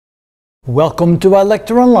Welcome to our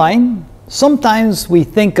lecture online. Sometimes we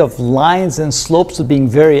think of lines and slopes as being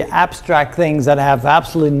very abstract things that have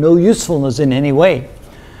absolutely no usefulness in any way.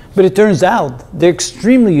 But it turns out they're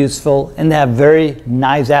extremely useful and they have very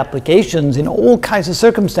nice applications in all kinds of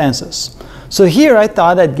circumstances. So here I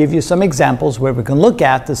thought I'd give you some examples where we can look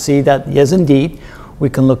at to see that yes indeed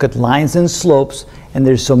we can look at lines and slopes and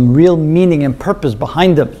there's some real meaning and purpose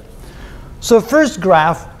behind them. So first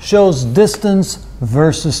graph shows distance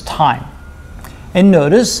versus time. And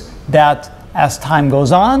notice that as time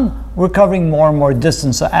goes on, we're covering more and more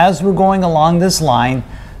distance. So as we're going along this line,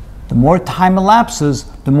 the more time elapses,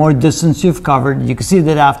 the more distance you've covered. You can see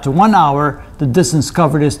that after 1 hour, the distance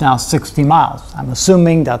covered is now 60 miles. I'm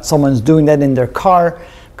assuming that someone's doing that in their car,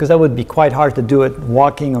 because that would be quite hard to do it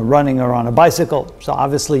walking or running or on a bicycle. So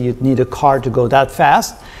obviously you'd need a car to go that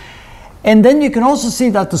fast. And then you can also see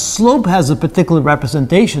that the slope has a particular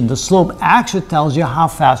representation. The slope actually tells you how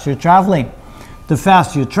fast you're traveling. The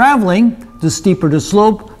faster you're traveling, the steeper the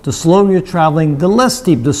slope. The slower you're traveling, the less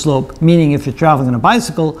steep the slope. Meaning if you're traveling on a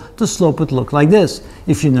bicycle, the slope would look like this.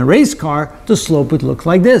 If you're in a race car, the slope would look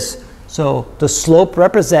like this. So the slope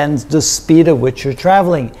represents the speed at which you're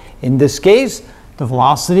traveling. In this case, the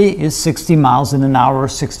velocity is 60 miles in an hour or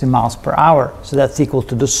 60 miles per hour. So that's equal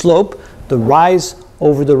to the slope, the rise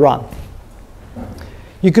over the run.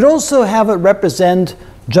 You could also have it represent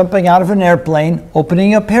jumping out of an airplane,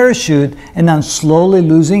 opening a parachute, and then slowly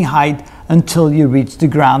losing height until you reach the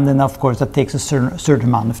ground. And of course, that takes a certain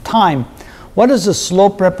amount of time. What does the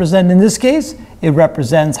slope represent in this case? It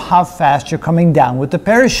represents how fast you're coming down with the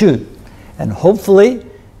parachute. And hopefully,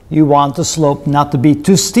 you want the slope not to be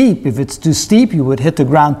too steep. If it's too steep, you would hit the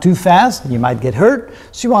ground too fast, you might get hurt.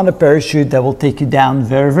 So you want a parachute that will take you down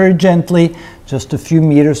very, very gently, just a few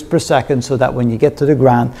meters per second, so that when you get to the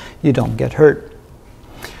ground, you don't get hurt.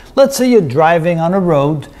 Let's say you're driving on a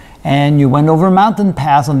road and you went over a mountain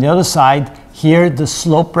pass on the other side. Here, the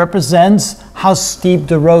slope represents how steep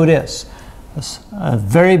the road is. A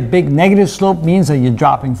very big negative slope means that you're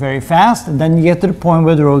dropping very fast, and then you get to the point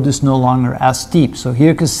where the road is no longer as steep. So here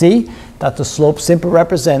you can see that the slope simply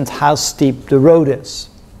represents how steep the road is.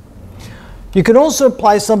 You can also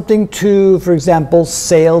apply something to, for example,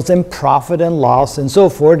 sales and profit and loss and so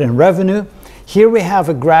forth, and revenue. Here we have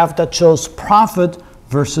a graph that shows profit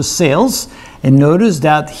versus sales, and notice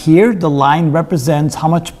that here the line represents how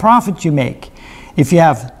much profit you make. If you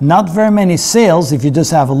have not very many sales, if you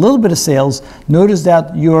just have a little bit of sales, notice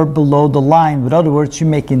that you're below the line. In other words, you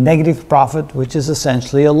make a negative profit, which is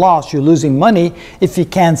essentially a loss. You're losing money if you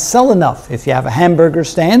can't sell enough. If you have a hamburger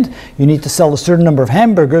stand, you need to sell a certain number of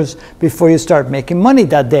hamburgers before you start making money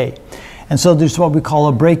that day. And so there's what we call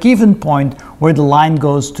a break-even point, where the line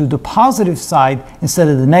goes to the positive side instead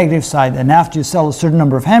of the negative side. And after you sell a certain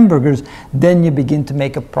number of hamburgers, then you begin to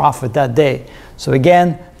make a profit that day. So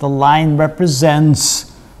again, the line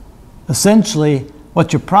represents essentially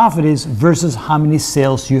what your profit is versus how many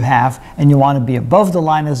sales you have. And you want to be above the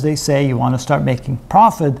line, as they say. You want to start making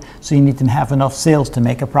profit, so you need to have enough sales to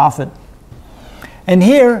make a profit. And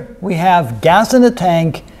here we have gas in the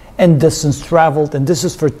tank and distance traveled, and this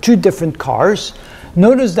is for two different cars.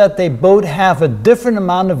 Notice that they both have a different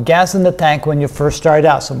amount of gas in the tank when you first start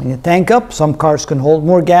out. So when you tank up, some cars can hold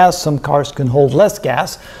more gas, some cars can hold less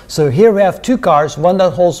gas. So here we have two cars, one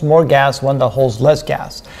that holds more gas, one that holds less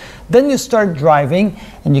gas. Then you start driving,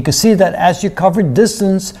 and you can see that as you cover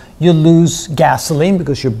distance, you lose gasoline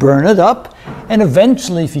because you burn it up, and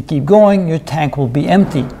eventually, if you keep going, your tank will be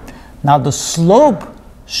empty. Now the slope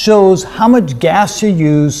shows how much gas you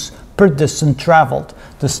use per distance traveled.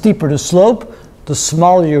 The steeper the slope, the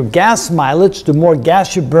smaller your gas mileage, the more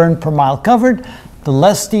gas you burn per mile covered. The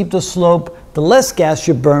less steep the slope, the less gas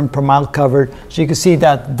you burn per mile covered. So you can see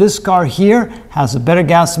that this car here has a better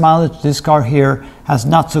gas mileage. This car here has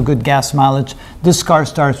not so good gas mileage. This car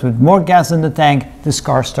starts with more gas in the tank. This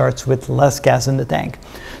car starts with less gas in the tank.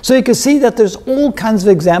 So you can see that there's all kinds of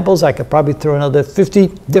examples. I could probably throw another 50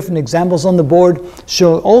 different examples on the board,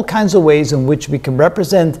 show all kinds of ways in which we can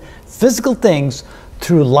represent physical things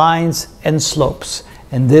through lines and slopes.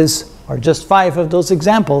 And these are just 5 of those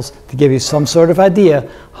examples to give you some sort of idea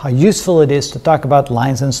how useful it is to talk about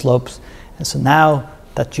lines and slopes. And so now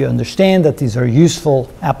that you understand that these are useful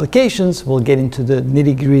applications, we'll get into the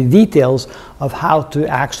nitty-gritty details of how to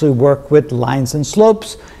actually work with lines and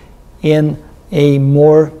slopes in a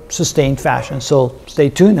more sustained fashion. So stay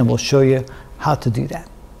tuned and we'll show you how to do that.